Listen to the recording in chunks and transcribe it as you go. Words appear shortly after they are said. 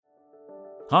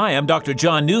Hi, I'm Dr.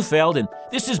 John Neufeld, and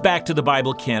this is Back to the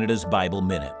Bible Canada's Bible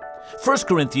Minute. 1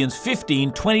 Corinthians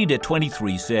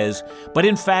 15:20-23 says, "But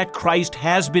in fact Christ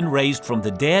has been raised from the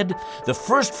dead, the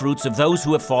firstfruits of those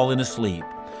who have fallen asleep.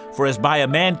 For as by a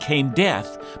man came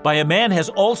death, by a man has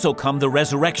also come the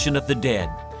resurrection of the dead.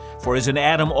 For as in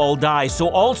Adam all die, so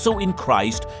also in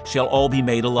Christ shall all be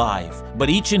made alive, but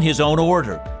each in his own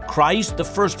order. Christ the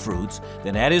firstfruits,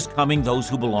 then at his coming those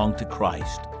who belong to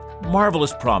Christ."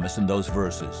 Marvelous promise in those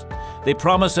verses. They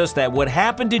promise us that what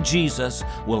happened to Jesus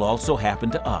will also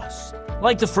happen to us.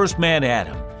 Like the first man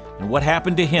Adam, and what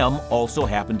happened to him also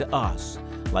happened to us.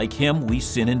 Like him, we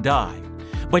sin and die.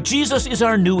 But Jesus is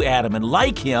our new Adam, and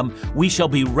like him, we shall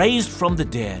be raised from the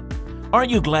dead.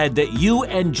 Aren't you glad that you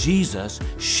and Jesus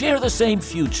share the same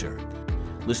future?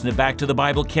 Listen to Back to the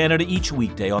Bible Canada each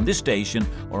weekday on this station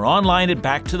or online at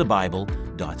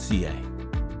backtothebible.ca.